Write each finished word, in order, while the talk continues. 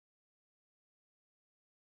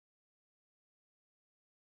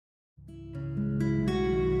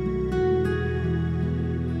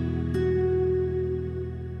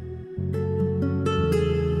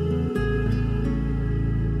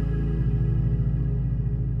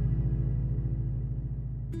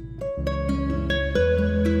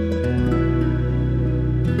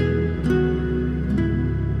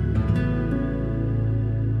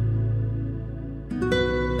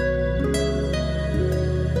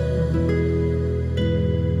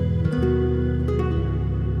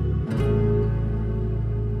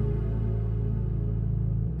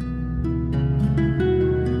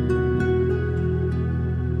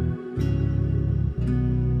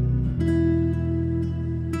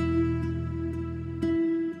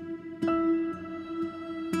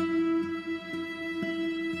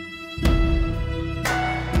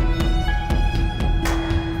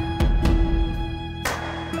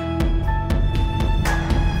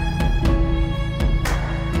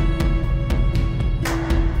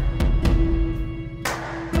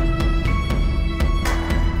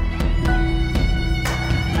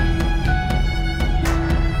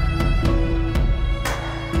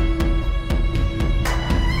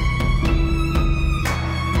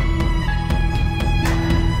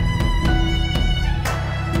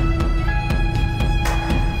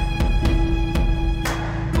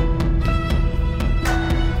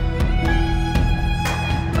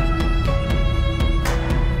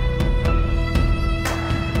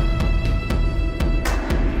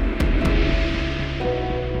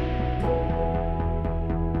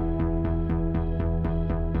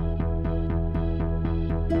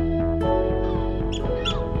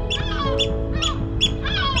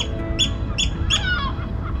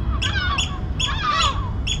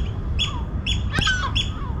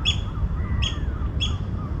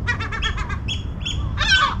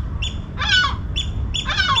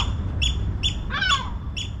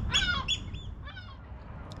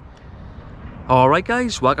Alright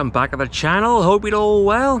guys, welcome back to the channel, hope you're all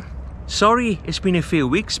well. Sorry it's been a few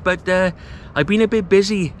weeks, but I've been a bit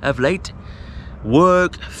busy of late.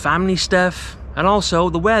 Work, family stuff, and also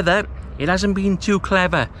the weather, it hasn't been too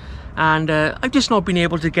clever, and I've just not been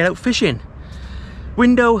able to get out fishing.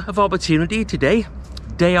 Window of opportunity today,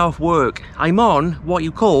 day off work. I'm on what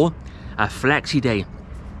you call a flexi day.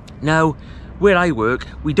 Now, where I work,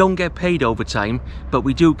 we don't get paid overtime, but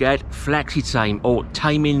we do get flexi time, or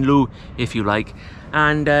time in lieu, if you like.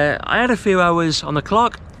 And I had a few hours on the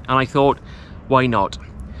clock, and I thought, why not?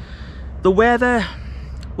 The weather,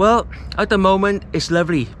 well, at the moment, it's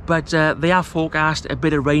lovely, but they have forecast a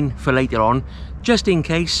bit of rain for later on. Just in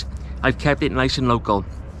case, I've kept it nice and local.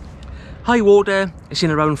 High water, it's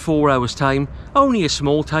in around 4 hours time. Only a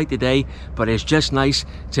small tide today, but it's just nice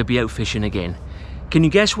to be out fishing again. Can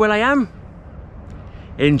you guess where I am?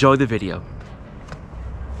 Enjoy the video.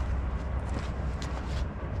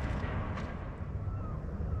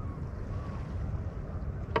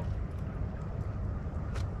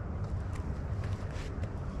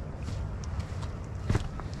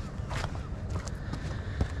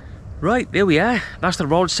 Right, there we are. That's the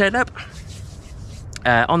rod setup.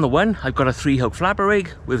 On the one, I've got a 3-hook flapper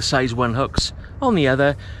rig with size 1 hooks. On the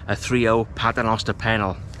other, a 3/0 paternoster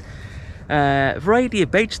pennel. Variety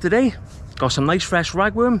of baits today. Got some nice fresh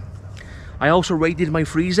ragworm. I also raided my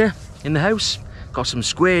freezer in the house. Got some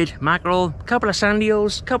squid, mackerel, couple of sand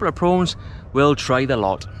eels, couple of prawns. We'll try the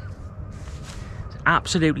lot. It's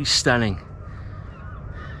absolutely stunning.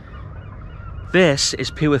 This is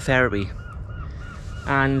pure therapy.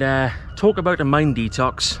 And talk about a mind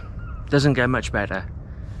detox. Doesn't get much better.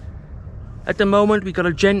 At the moment, we've got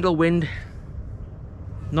a gentle wind.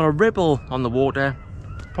 Not a ripple on the water.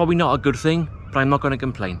 Probably not a good thing, but I'm not going to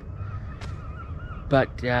complain.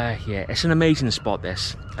 But yeah, it's an amazing spot,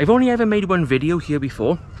 this. I've only ever made one video here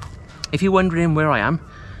before. If you're wondering where I am,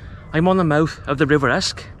 I'm on the mouth of the River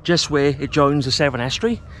Usk, just where it joins the Severn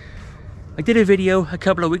Estuary. I did a video a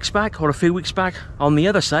couple of weeks back, or a few weeks back, on the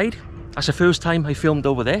other side. That's the first time I filmed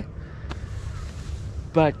over there.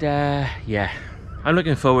 But yeah, I'm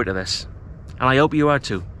looking forward to this. And I hope you are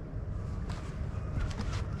too.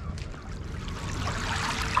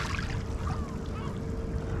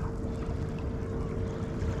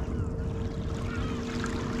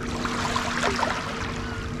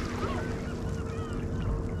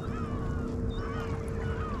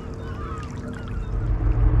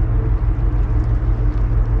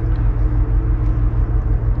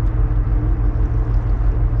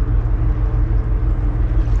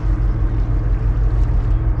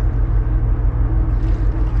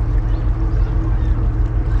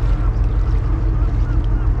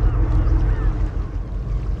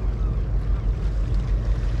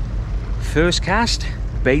 First cast,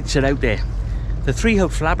 baits are out there. The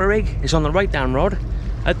 3-hook flapper rig is on the right down rod.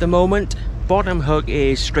 At the moment, bottom hook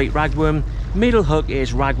is straight ragworm, middle hook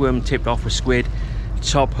is ragworm tipped off with squid,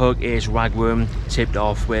 top hook is ragworm tipped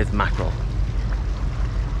off with mackerel.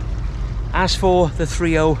 As for the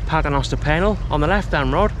 3/0 paternoster pennel, on the left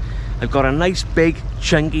down rod, I've got a nice big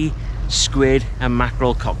chunky squid and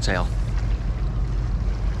mackerel cocktail.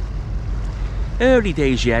 Early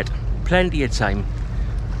days yet, plenty of time.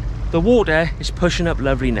 The water is pushing up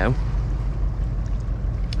lovely now.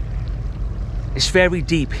 It's very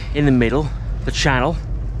deep in the middle, the channel,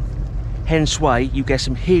 hence why you get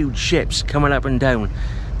some huge ships coming up and down.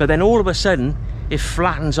 But then all of a sudden, it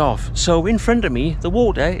flattens off. So in front of me, the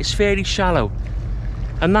water is fairly shallow.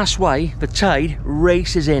 And that's why the tide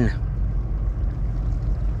races in.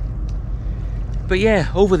 But yeah,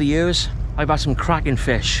 over the years, I've had some cracking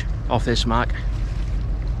fish off this mark.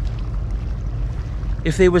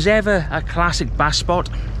 If there was ever a classic bass spot,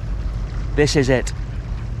 this is it.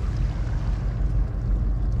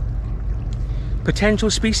 Potential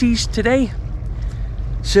species today: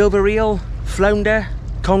 silver eel, flounder,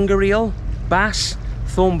 conger eel, bass,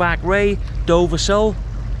 thornback ray, Dover sole.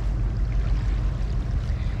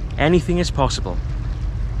 Anything is possible.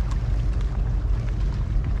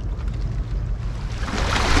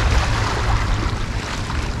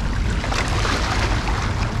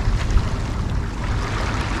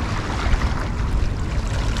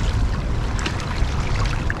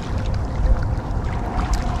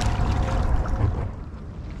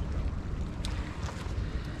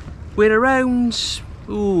 We're around,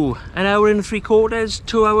 an hour and 3/4,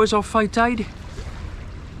 2 hours off high tide.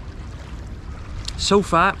 So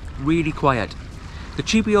far, really quiet. The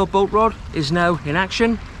cheapy old boat rod is now in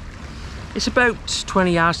action. It's about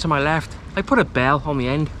 20 yards to my left. I put a bell on the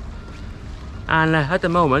end. And at the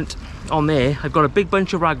moment, on there, I've got a big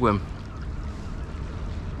bunch of ragworm.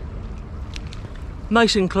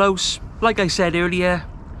 Nice and close, like I said earlier,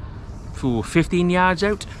 for 15 yards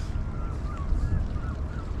out.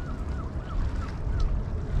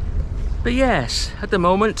 But yes, at the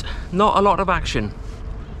moment, not a lot of action.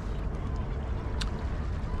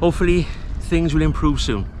 Hopefully things will improve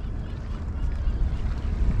soon.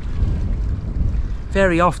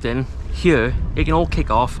 Very often here it can all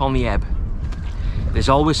kick off on the ebb. There's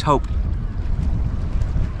always hope.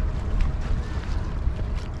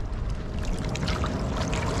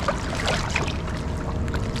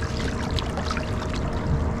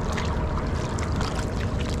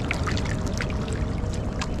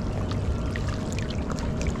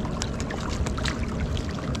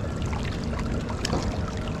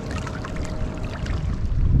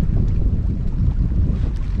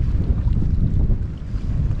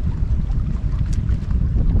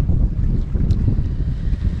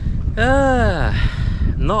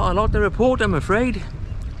 Not a lot to report, I'm afraid.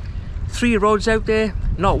 3 rods out there,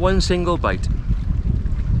 not one single bite.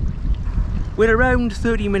 We're around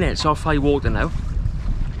 30 minutes off high water now.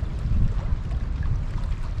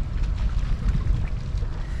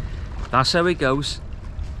 That's how it goes.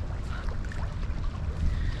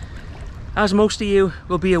 As most of you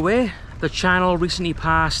will be aware, the channel recently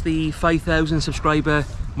passed the 5,000 subscriber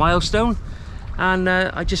milestone, and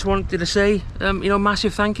I just wanted to say, you know,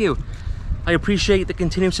 massive thank you. I appreciate the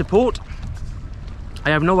continued support. I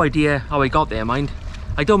have no idea how I got there, mind.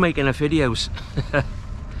 I don't make enough videos.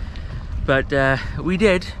 But we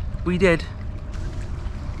did.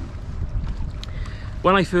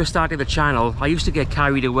 When I first started the channel, I used to get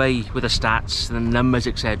carried away with the stats and the numbers,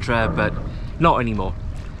 etc., but not anymore.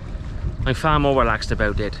 I'm far more relaxed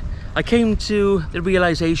about it. I came to the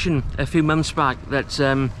realization a few months back that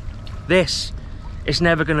this is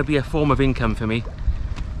never going to be a form of income for me.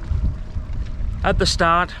 At the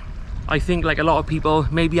start, I think, like a lot of people,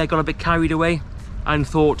 maybe I got a bit carried away and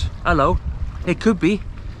thought, hello, it could be,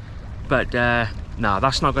 but no,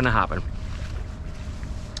 that's not going to happen.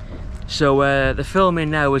 So the filming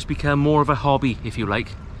now has become more of a hobby, if you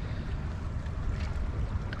like.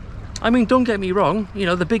 I mean, don't get me wrong, you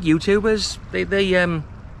know, the big YouTubers, they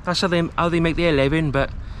that's how they make their living, but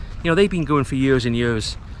you know, they've been going for years and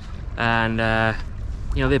years, and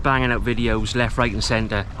you know, they're banging out videos left, right and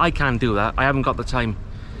centre. I can't do that, I haven't got the time.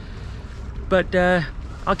 But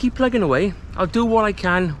I'll keep plugging away. I'll do what I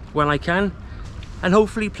can when I can, and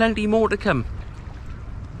hopefully plenty more to come.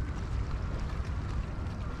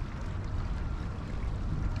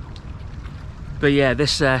 But yeah,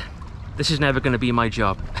 this is never going to be my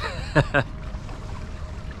job.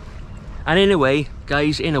 And in a way,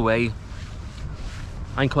 guys, in a way,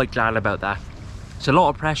 I'm quite glad about that. It's a lot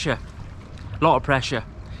of pressure.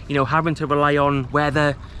 You know, having to rely on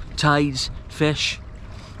weather, tides, fish.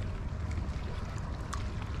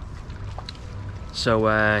 So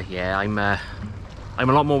yeah, I'm a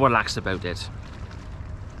lot more relaxed about it.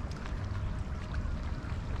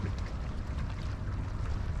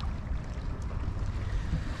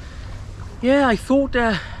 Yeah, I thought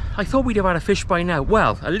we'd have had a fish by now.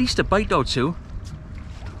 Well, at least a bite or two.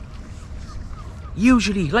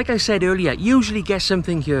 Usually, like I said earlier, usually get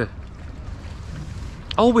something here.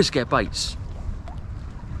 Always get bites.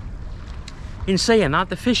 In saying that,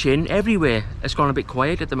 the fishing everywhere has gone a bit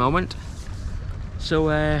quiet at the moment.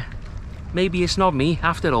 So maybe it's not me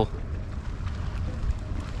after all.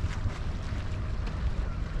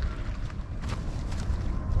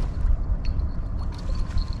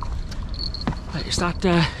 Right, is that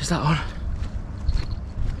on?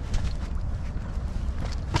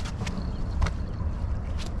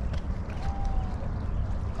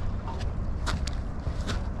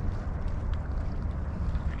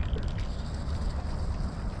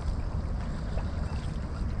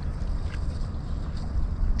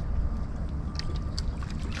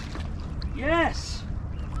 Yes!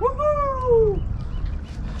 Woohoo!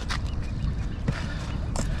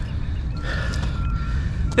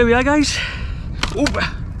 There we are, guys. Oh,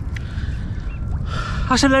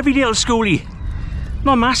 that's a lovely little schoolie.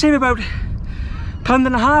 Not massive, about £1.5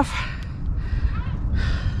 pound.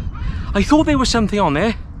 I thought there was something on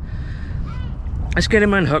there. Let's get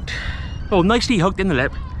him unhooked. Oh, nicely hooked in the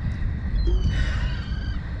lip.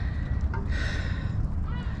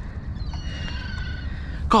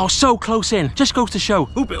 God, so close in. Just goes to show.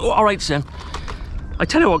 Oop, all right, son. I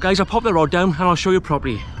tell you what, guys, I'll pop the rod down and I'll show you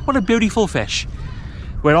properly. What a beautiful fish.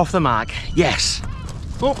 We're off the mark. Yes.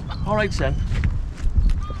 Oh, all right, son.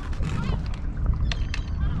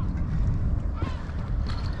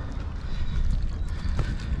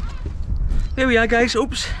 There we are, guys.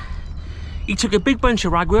 Oops. He took a big bunch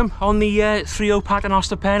of ragworm on the 3/0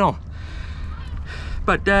 Paternoster Pennel.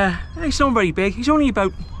 But he's not very big. He's only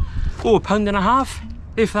about Oh, £1.50,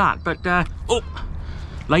 if that. But oh,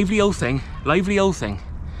 lively old thing, lively old thing.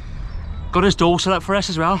 Got his dorsal up for us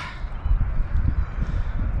as well.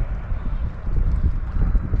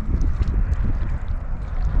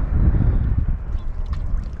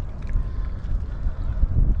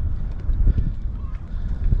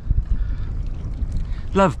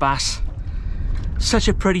 Love bass, such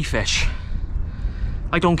a pretty fish.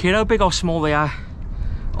 I don't care how big or small they are,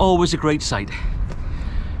 always a great sight.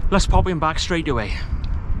 Let's pop him back straight away.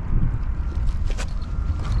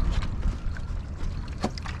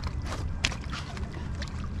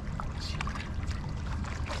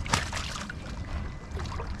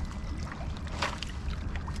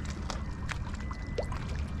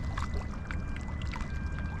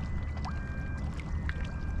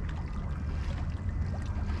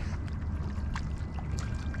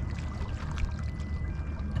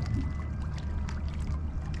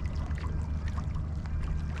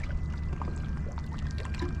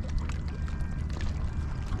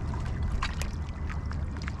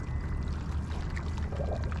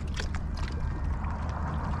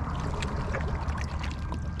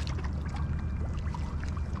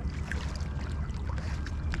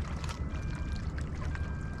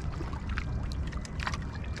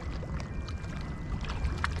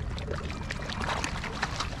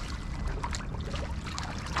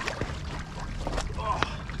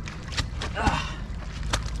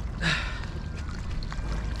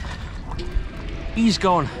 He's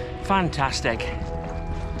gone. Fantastic.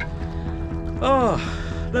 Oh,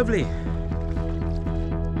 lovely.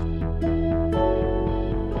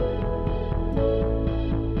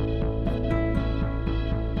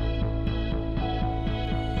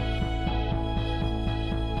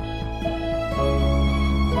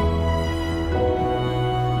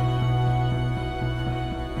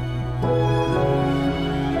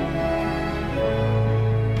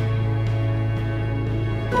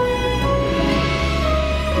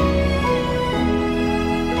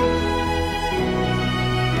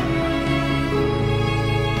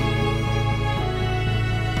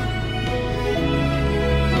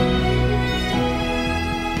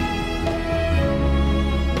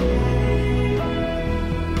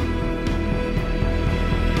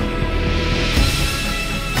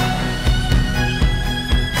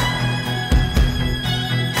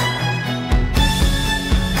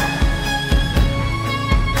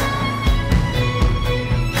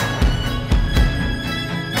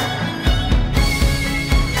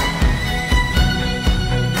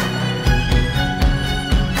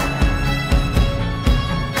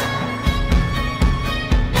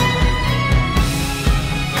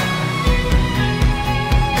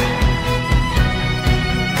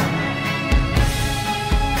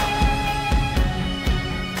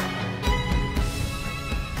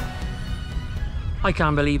 I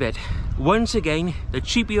can't believe it. Once again, the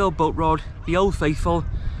cheapy old boat rod, the Old Faithful,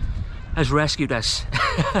 has rescued us.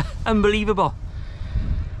 Unbelievable.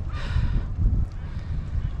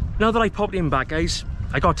 Now that I popped him back, guys,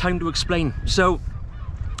 I got time to explain. So,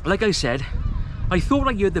 like I said, I thought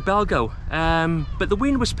I heard the bell go, but the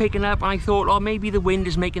wind was picking up and I thought, oh, maybe the wind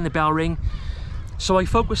is making the bell ring. So I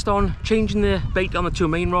focused on changing the bait on the two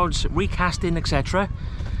main rods, recasting, etc.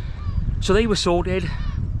 So they were sorted,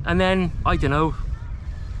 and then, I don't know,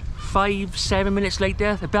 5-7 minutes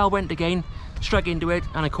later, the bell went again, struck into it,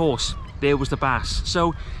 and of course, there was the bass.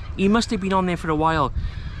 So he must have been on there for a while.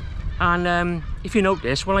 And if you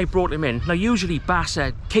notice, when I brought him in, now usually bass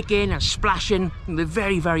are kicking and splashing, and they're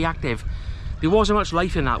very, very active. There wasn't much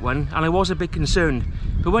life in that one, and I was a bit concerned.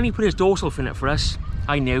 But when he put his dorsal fin up for us,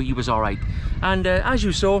 I knew he was all right. And as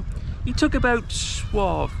you saw, he took about,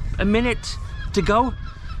 what, a minute to go.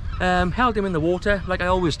 Held him in the water, like I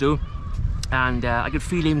always do. And I could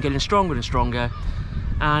feel him getting stronger and stronger,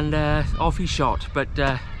 and off he shot. But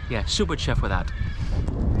yeah, super chuffed with that.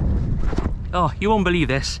 Oh, you won't believe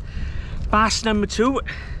this. Bass number 2,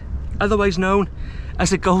 otherwise known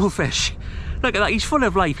as a goldfish. Look at that, he's full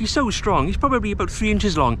of life, he's so strong. He's probably about 3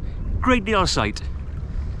 inches long. Great deal of sight.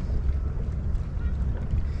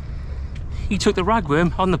 He took the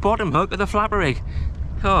ragworm on the bottom hook of the flapper rig.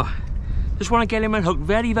 Oh, just want to get him unhooked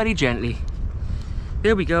very, very gently.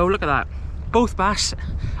 There we go, look at that. Both bass,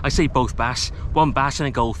 I say both bass, one bass and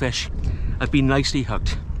a goldfish, have been nicely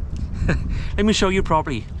hooked. Let me show you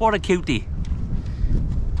properly. What a cutie.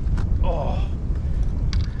 Oh.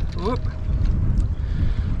 Whoop.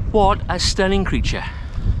 What a stunning creature.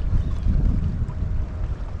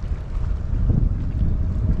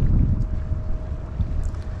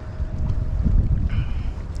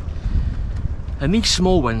 And these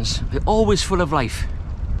small ones, they're always full of life.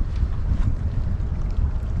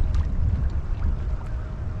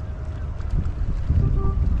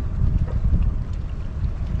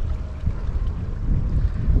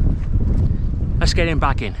 Let's get him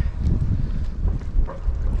back in.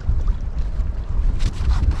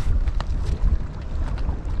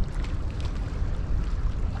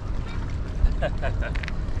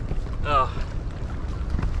 Oh.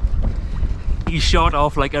 He shot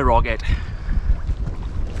off like a rocket.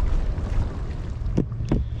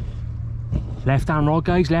 Left hand rod,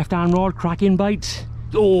 guys, left hand rod, cracking bites.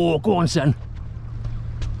 Oh, go on, son.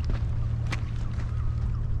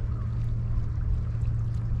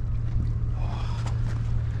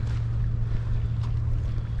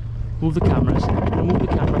 Move the cameras, move the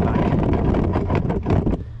camera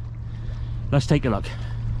back. Let's take a look.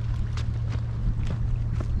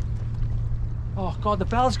 Oh God, the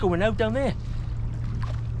bell's going out down there.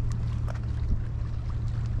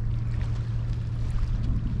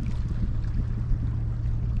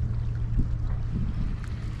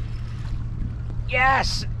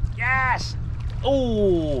 Yes, yes.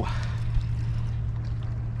 Oh,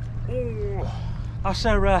 oh, that's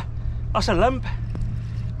a lump.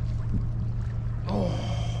 Oh.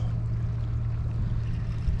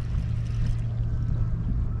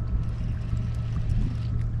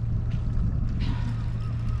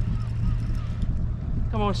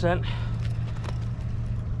 Come on, son.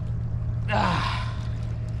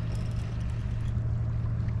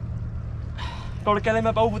 Got to get him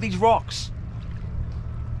up over these rocks.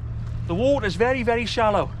 The water's very, very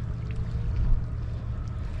shallow.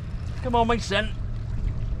 Come on, my son.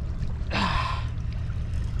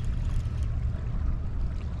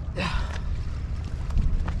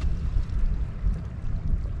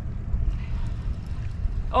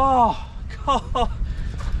 Oh, God.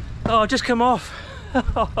 Oh, just come off.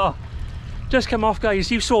 Just come off, guys.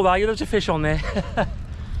 You saw that. You loads of fish on there.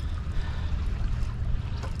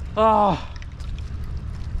 Oh.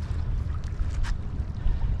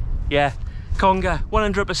 Yeah, conger,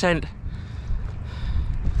 100%.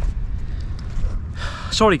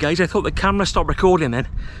 Sorry guys, I thought the camera stopped recording then.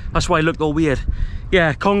 That's why it looked all weird.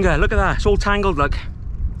 Yeah, conger, look at that, it's all tangled, look.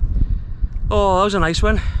 Oh, that was a nice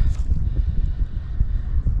one.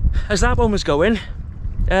 As that one was going,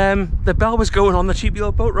 the bell was going on the cheapy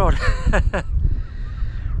old boat rod.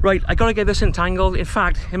 Right, I gotta get this entangled. In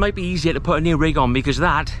fact, it might be easier to put a new rig on because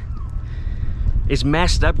that is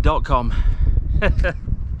messedup.com.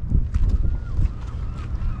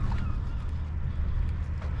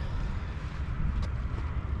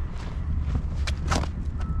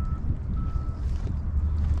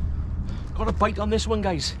 Got a bite on this one,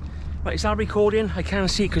 guys. Right, is that recording? I can't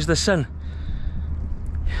see because of the sun.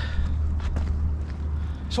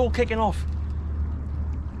 It's all kicking off.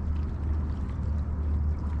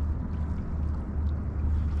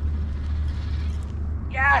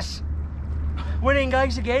 Yes! Winning,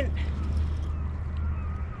 guys, again.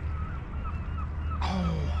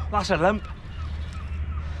 Oh, that's a lump.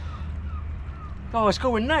 Oh, it's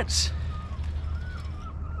going nuts.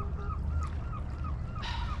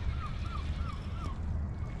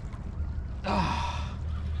 Oh.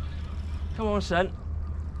 Come on, son.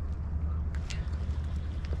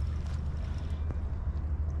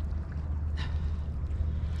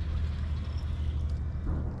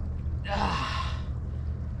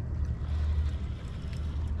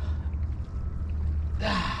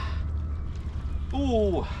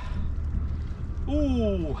 Ooh.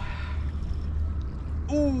 Ooh.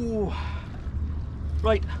 Ooh.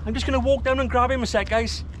 Right, I'm just going to walk down and grab him a sec,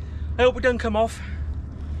 guys. I hope it doesn't come off.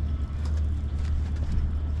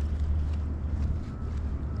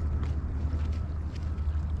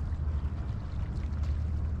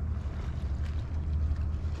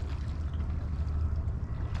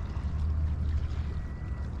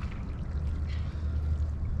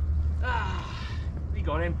 We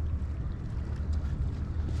got him.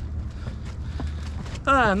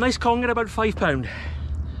 Nice conger, about £5.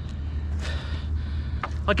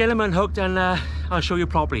 I'll get him unhooked and I'll show you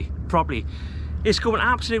properly. It's going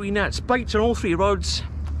absolutely nuts. Bites on all three rods.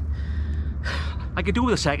 I could do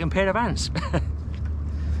with a second pair of hands.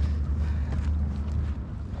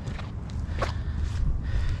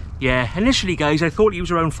 Yeah, initially, guys, I thought he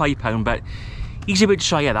was around £5, but he's a bit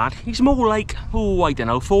shy of that. He's more like, oh, I don't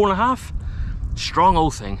know, 4.5. Strong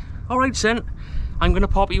old thing. All right, son. I'm going to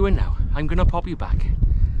pop you in now. I'm going to pop you back.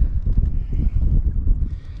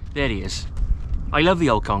 There he is. I love the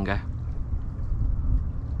old conger.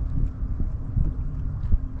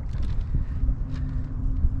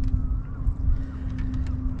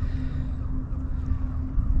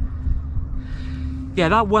 Yeah,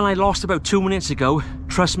 that one I lost about 2 minutes ago,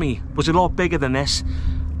 trust me, was a lot bigger than this.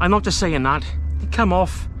 I'm not just saying that. It come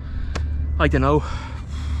off, I don't know,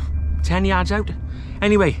 10 yards out.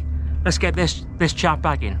 Anyway, let's get this chap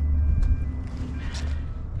back in.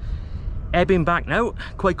 ebbing back now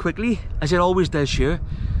quite quickly, as it always does here.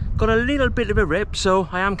 Got a little bit of a rip, so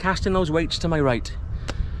I am casting those weights to my right.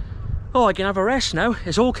 Oh, I can have a rest now.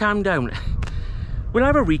 It's all calmed down. We'll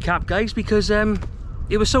have a recap, guys, because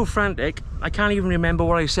it was so frantic I can't even remember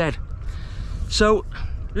what I said. So,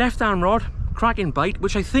 left hand rod, cracking bite,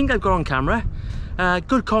 which I think I've got on camera.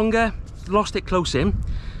 Good conger, lost it close in.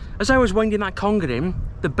 As I was winding that conger in,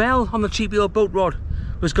 the bell on the cheapy old boat rod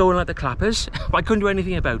was going like the clappers, but I couldn't do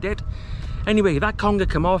anything about it. Anyway, that conger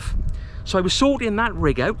come off, so I was sorting that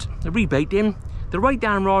rig out, rebaiting. The right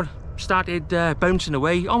down rod started bouncing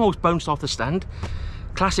away, almost bounced off the stand.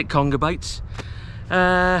 Classic conger bites.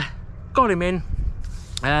 Got him in,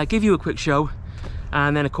 give you a quick show,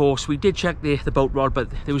 and then of course we did check the boat rod, but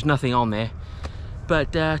there was nothing on there.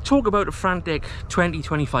 But talk about a frantic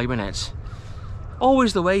 20-25 minutes.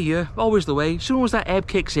 Always the way here, always the way. As soon as that ebb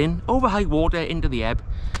kicks in, over high water into the ebb,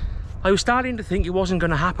 I was starting to think it wasn't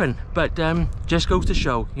going to happen, but just goes to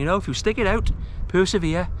show, you know, if you stick it out,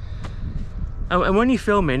 persevere. And when you're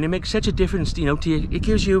filming, it makes such a difference, you know, to you. It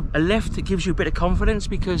gives you a lift, it gives you a bit of confidence,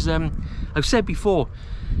 because I've said before,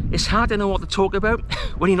 it's hard to know what to talk about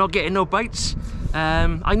when you're not getting no bites.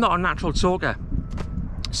 I'm not a natural talker,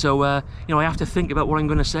 so you know, I have to think about what I'm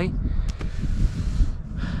going to say.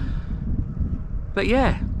 But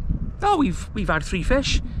yeah, oh, we've had 3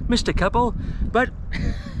 fish, missed a couple, but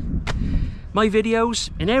my videos,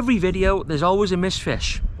 in every video there's always a missed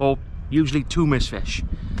fish, or usually 2 missed fish.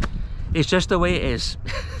 It's just the way it is.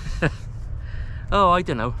 Oh, I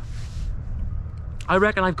don't know. I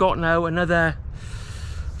reckon I've got now another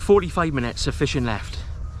 45 minutes of fishing left.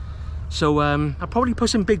 So I'll probably put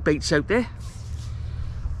some big baits out there.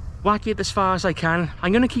 Whack it as far as I can.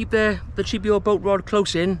 I'm going to keep the cheapy old boat rod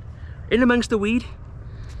close in amongst the weed,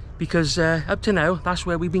 because up to now that's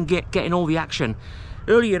where we've been getting all the action.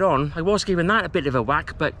 Earlier on I was giving that a bit of a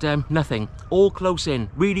whack, but nothing. All close in,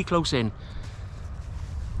 really close in.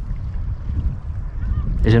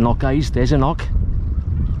 There's a knock, guys, there's a knock.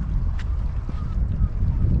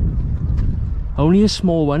 Only a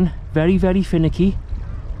small one, very, very finicky.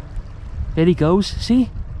 There he goes,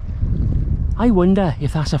 see? I wonder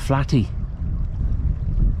if that's a flatty.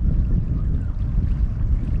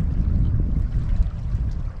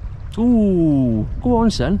 Ooh, go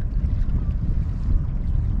on, son.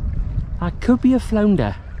 That could be a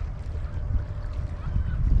flounder.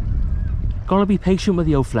 Gotta be patient with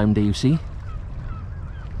the old flounder, you see.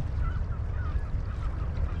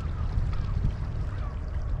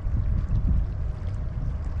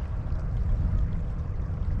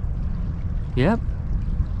 Yep.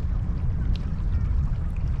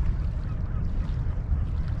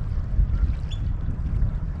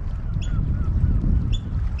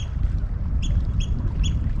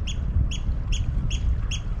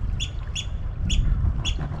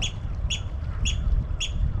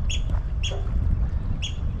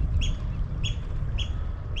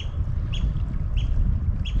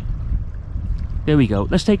 There we go.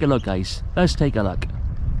 Let's take a look, guys. Let's take a look.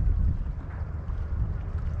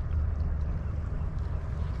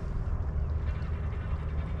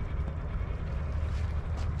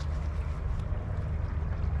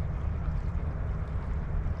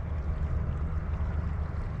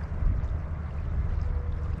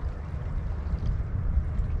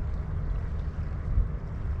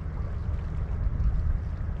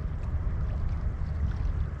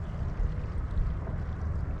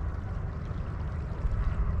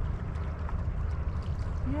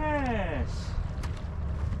 Yes.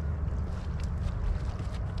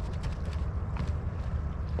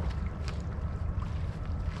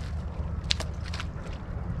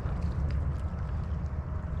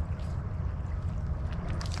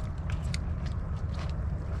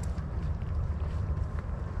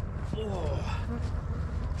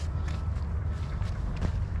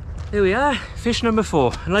 There we are, fish number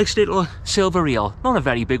 4. A nice little silver eel. Not a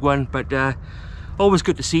very big one, but always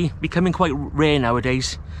good to see. Becoming quite rare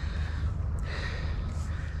nowadays.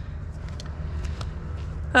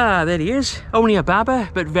 Ah, there he is. Only a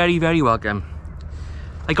babber, but very, very welcome.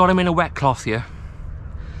 I got him in a wet cloth here.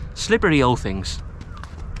 Slippery old things.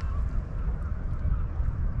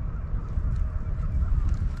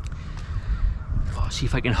 Oh, see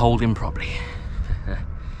if I can hold him properly.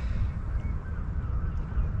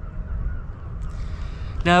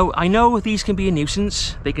 Now, I know these can be a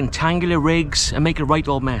nuisance. They can tangle your rigs and make a right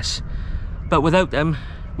old mess. But without them,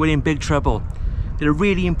 we're in big trouble. They're a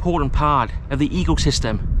really important part of the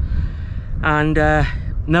ecosystem. And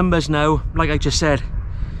numbers now, like I just said,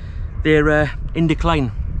 they're in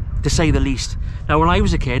decline, to say the least. Now, when I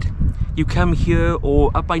was a kid, you come here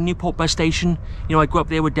or up by Newport bus station, you know, I grew up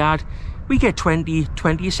there with Dad, we get 20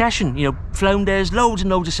 a session, you know, flounders, loads and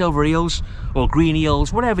loads of silver eels, or green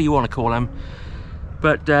eels, whatever you want to call them.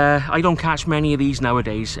 But I don't catch many of these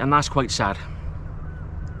nowadays, and that's quite sad.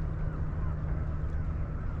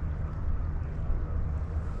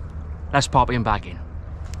 Let's pop him back in.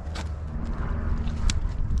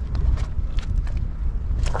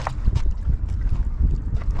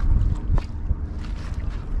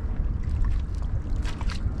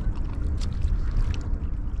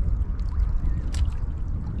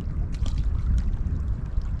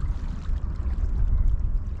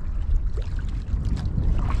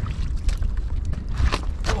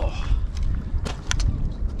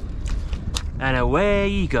 And away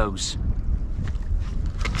he goes.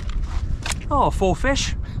 Oh, 4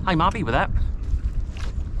 fish. I'm happy with that.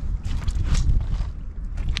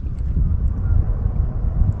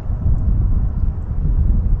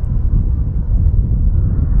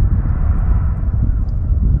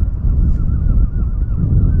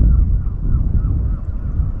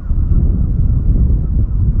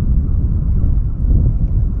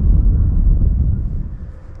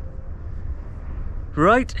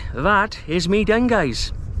 Right, that is me done,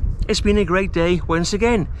 guys. It's been a great day once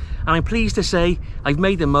again, and I'm pleased to say I've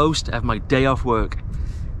made the most of my day off work.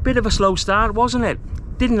 Bit of a slow start, wasn't it?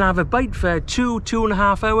 Didn't have a bite for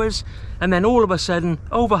 2.5 hours, and then all of a sudden,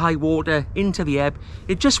 over high water, into the ebb,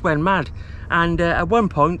 it just went mad. And at one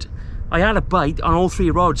point, I had a bite on all 3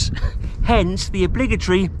 rods. Hence the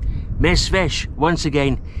obligatory miss fish. Once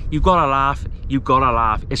again, you've got to laugh, you've got to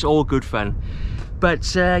laugh. It's all good fun.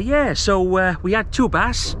 But yeah, so we had 2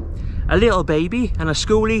 bass, a little baby and a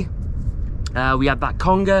schoolie. We had that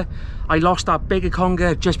conger. I lost that bigger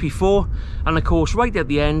conger just before, and of course right at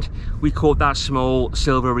the end we caught that small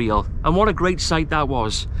silver eel, and what a great sight that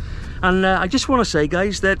was. And I just want to say,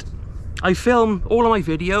 guys, that I film all of my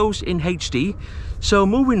videos in HD, so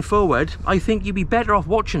moving forward I think you'd be better off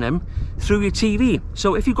watching them through your TV.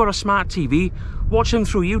 So if you've got a smart TV, watch them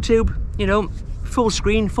through YouTube, you know, full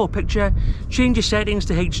screen, full picture, change your settings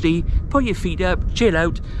to HD, put your feet up, chill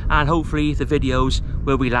out, and hopefully the videos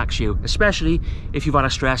will relax you, especially if you've had a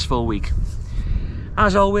stressful week.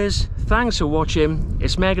 As always, thanks for watching,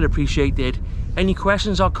 it's mega appreciated. Any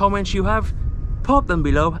questions or comments you have, pop them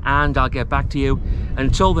below and I'll get back to you.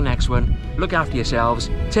 Until the next one, look after yourselves,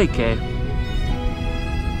 take care,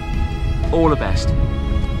 all the best.